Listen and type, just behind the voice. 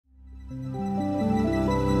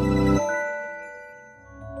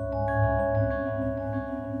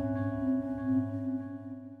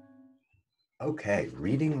Okay,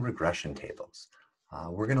 reading regression tables.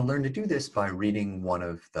 We're going to learn to do this by reading one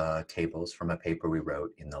of the tables from a paper we wrote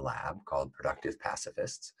in the lab called Productive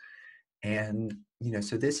Pacifists. And,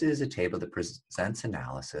 so this is a table that presents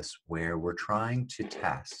analysis where we're trying to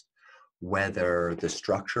test whether the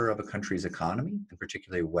structure of a country's economy, and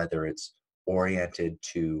particularly whether it's oriented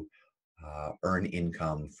to earn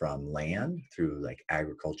income from land through like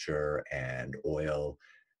agriculture and oil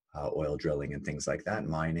drilling and things like that,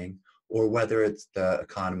 mining, or whether it's the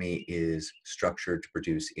economy is structured to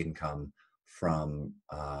produce income from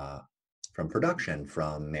production,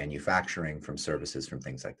 from manufacturing, from services, from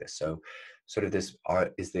things like this. So sort of this,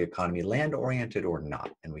 is the economy land-oriented or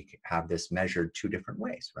not? And we have this measured two different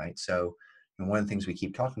ways, right? So one of the things we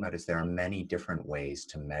keep talking about is there are many different ways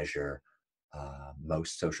to measure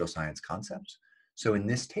most social science concepts. So in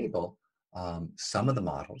this table, some of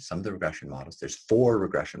the regression models, there's 4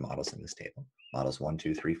 regression models in this table, models 1,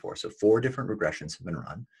 2, 3, 4. So 4 different regressions have been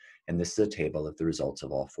run, and this is a table of the results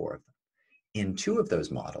of all 4 of them. In 2 of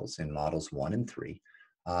those models, in models 1 and 3,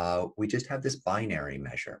 we just have this binary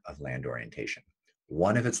measure of land orientation.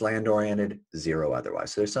 1 if it's land oriented, 0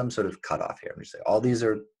 otherwise. So there's some sort of cutoff here. We say all these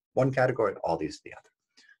are one category, all these are the other.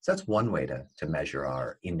 So that's one way to measure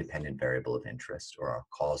our independent variable of interest or our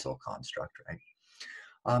causal construct, right?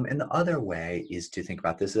 And the other way is to think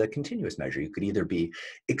about this as a continuous measure. You could either be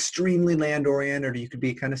extremely land-oriented, or you could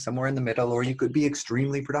be kind of somewhere in the middle, or you could be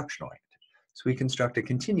extremely production-oriented. So we construct a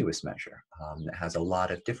continuous measure that has a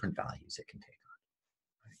lot of different values it can take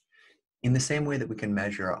on. Right? In the same way that we can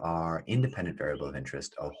measure our independent variable of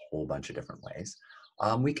interest a whole bunch of different ways,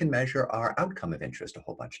 we can measure our outcome of interest a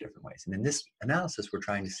whole bunch of different ways. And in this analysis, we're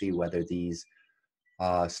trying to see whether these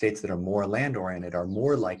states that are more land-oriented are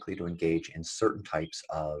more likely to engage in certain types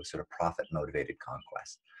of sort of profit-motivated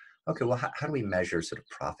conquest. Okay, well, how do we measure sort of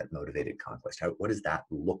profit-motivated conquest? What does that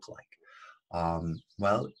look like?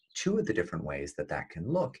 Well, 2 of the different ways that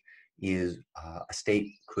can look is a state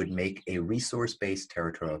could make a resource-based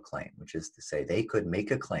territorial claim, which is to say they could make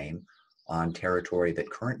a claim on territory that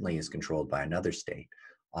currently is controlled by another state,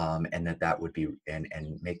 and that would be, and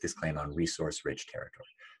make this claim on resource-rich territory.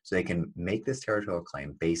 So they can make this territorial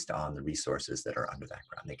claim based on the resources that are under that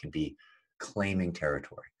ground. They can be claiming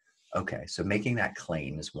territory. Okay, so making that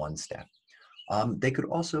claim is one step. They could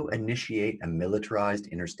also initiate a militarized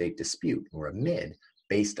interstate dispute, or a MID,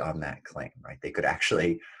 based on that claim, right? They could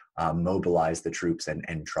actually mobilize the troops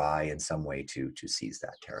and try in some way to seize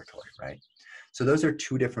that territory, right? So those are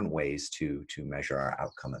 2 different ways to measure our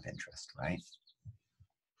outcome of interest, right?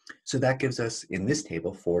 So that gives us, in this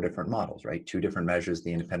table, 4 different models, right? 2 different measures,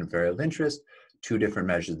 the independent variable of interest, 2 different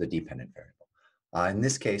measures, the dependent variable. In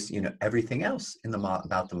this case, everything else in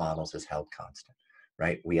about the models is held constant,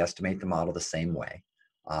 right? We estimate the model the same way,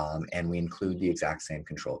 and we include the exact same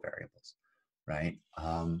control variables, right?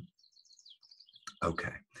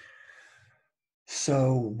 Okay.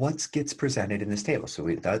 So what gets presented in this table? So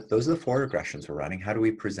those are the 4 regressions we're running. How do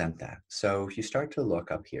we present that? So if you start to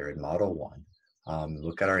look up here in model 1,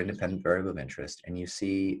 look at our independent variable of interest, and you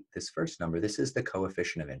see this first number. This is the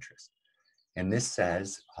coefficient of interest. And this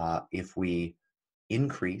says if we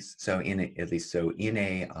increase, so if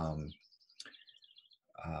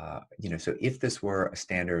this were a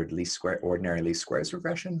standard ordinary least squares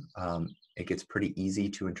regression, it gets pretty easy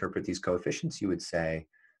to interpret these coefficients. You would say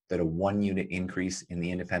that a 1 unit increase in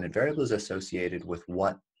the independent variable is associated with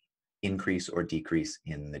what increase or decrease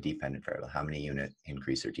in the dependent variable, how many unit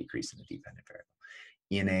increase or decrease in the dependent variable.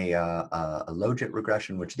 In a logit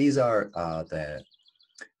regression, which these are, the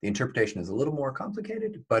interpretation is a little more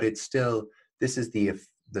complicated, but it's still, this is the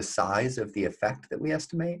size of the effect that we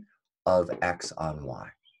estimate of x on y,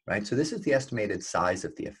 right? So this is the estimated size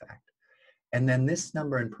of the effect. And then this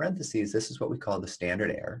number in parentheses, this is what we call the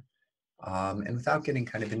standard error. And without getting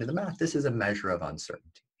kind of into the math, this is a measure of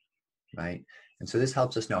uncertainty, right? And so this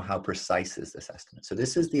helps us know how precise is this estimate. So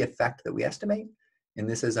this is the effect that we estimate, and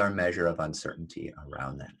this is our measure of uncertainty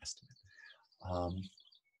around that estimate.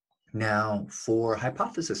 Now, for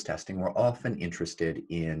hypothesis testing, we're often interested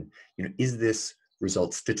in, is this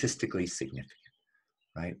result statistically significant,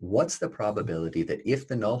 right? What's the probability that if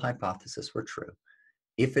the null hypothesis were true,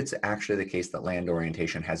 if it's actually the case that land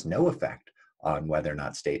orientation has no effect on whether or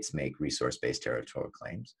not states make resource-based territorial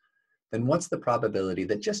claims, then what's the probability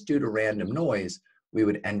that just due to random noise, we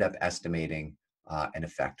would end up estimating an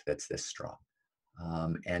effect that's this strong?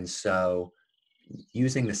 And so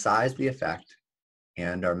using the size of the effect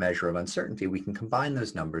and our measure of uncertainty, we can combine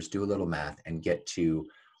those numbers, do a little math, and get to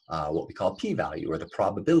what we call p-value, or the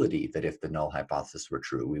probability that if the null hypothesis were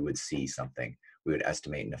true, we would see something, we would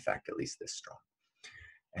estimate an effect at least this strong.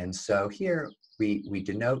 And so here we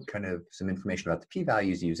denote kind of some information about the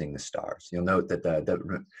p-values using the stars. You'll note that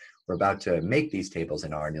we're about to make these tables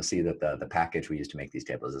in R, and you'll see that the package we use to make these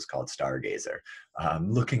tables is called Stargazer,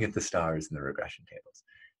 looking at the stars in the regression tables.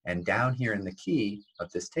 And down here in the key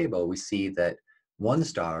of this table, we see that 1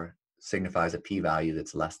 star signifies a p-value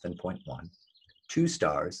that's less than 0.1. 2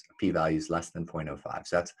 stars, p-value is less than 0.05.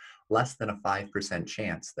 So that's less than a 5%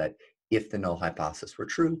 chance that if the null hypothesis were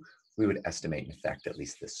true, we would estimate an effect at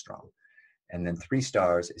least this strong. And then 3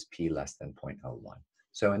 stars is p less than 0.01.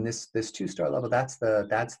 So in this 2-star level, that's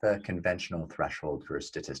the conventional threshold for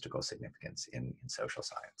statistical significance in social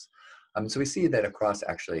science. So we see that across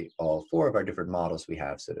actually all 4 of our different models, we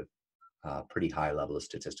have sort of pretty high level of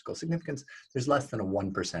statistical significance. There's less than a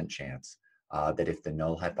 1% chance that if the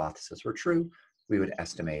null hypothesis were true, we would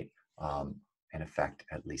estimate an effect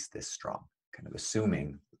at least this strong, kind of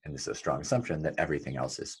assuming, and this is a strong assumption, that everything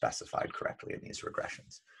else is specified correctly in these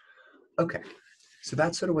regressions. Okay, so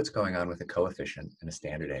that's sort of what's going on with a coefficient and a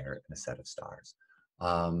standard error and a set of stars.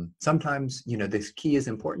 Sometimes, this key is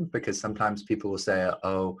important because sometimes people will say,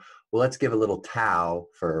 oh, well, let's give a little tau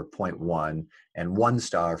for 0.1 and 1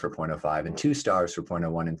 star for 0.05 and 2 stars for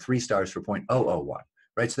 0.01 and 3 stars for 0.001,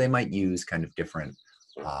 right? So they might use kind of different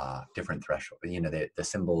thresholds. The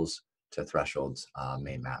symbols to thresholds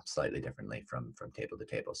may map slightly differently from table to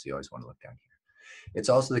table. So you always want to look down here. It's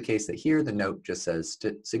also the case that here the note just says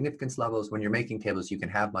significance levels. When you're making tables, you can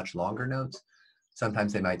have much longer notes.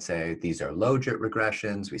 Sometimes they might say these are logit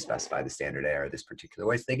regressions. We specify the standard error this particular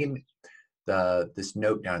way. So they can, this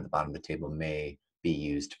note down at the bottom of the table may be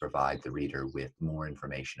used to provide the reader with more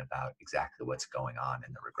information about exactly what's going on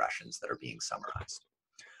in the regressions that are being summarized.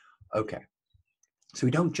 Okay. So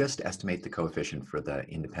we don't just estimate the coefficient for the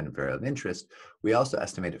independent variable of interest, we also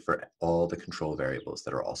estimate it for all the control variables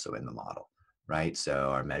that are also in the model, right? So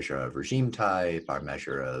our measure of regime type, our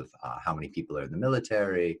measure of how many people are in the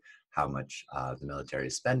military, how much the military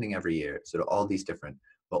is spending every year. So all these different,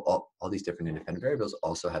 all these different independent variables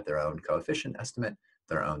also have their own coefficient estimate,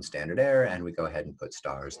 their own standard error, and we go ahead and put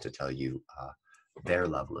stars to tell you their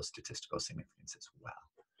level of statistical significance as well.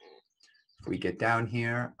 If we get down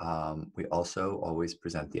here, we also always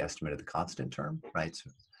present the estimate of the constant term, right?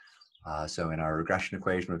 So in our regression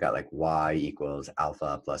equation, we've got like y equals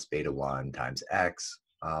alpha plus beta 1 times x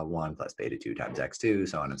 1 plus beta 2 times x2,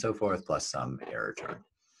 so on and so forth, plus some error term.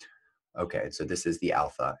 Okay, so this is the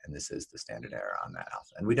alpha, and this is the standard error on that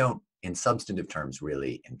alpha. And we don't, in substantive terms,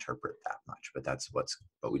 really interpret that much, but that's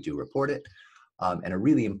but we do report it. And a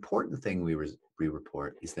really important thing we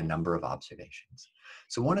report is the number of observations.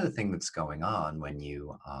 So one of the things that's going on when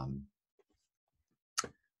you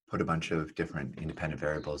put a bunch of different independent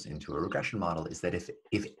variables into a regression model is that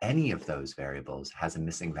if any of those variables has a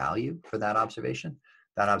missing value for that observation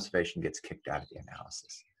gets kicked out of the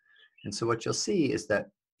analysis. And so what you'll see is that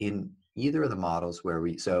in either of the models where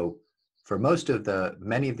so for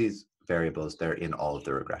many of these variables, they're in all of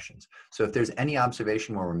the regressions. So if there's any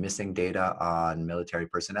observation where we're missing data on military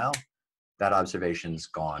personnel, that observation's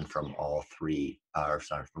gone from all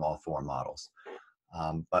from all 4 models.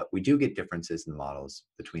 But we do get differences in the models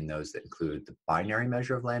between those that include the binary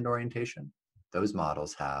measure of land orientation. Those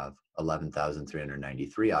models have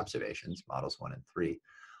 11,393 observations, models 1 and 3.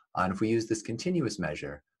 And if we use this continuous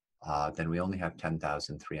measure, then we only have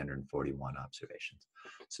 10,341 observations.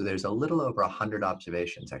 So there's a little over 100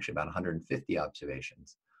 observations, actually about 150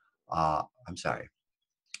 observations.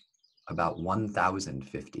 About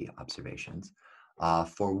 1,050 observations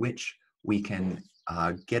for which we can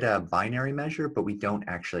get a binary measure, but we don't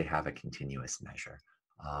actually have a continuous measure.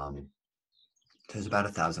 There's about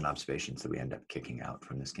 1,000 observations that we end up kicking out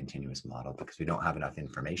from this continuous model because we don't have enough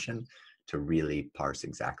information to really parse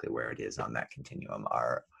exactly where it is on that continuum.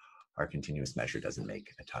 Our continuous measure doesn't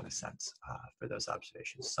make a ton of sense for those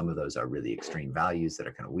observations. Some of those are really extreme values that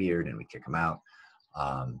are kind of weird and we kick them out.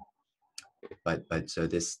 So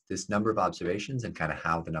this number of observations and kind of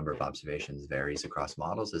how the number of observations varies across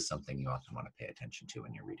models is something you often want to pay attention to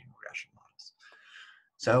when you're reading regression models.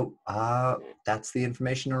 So that's the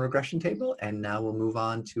information on a regression table, and now we'll move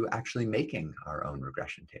on to actually making our own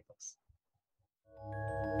regression tables.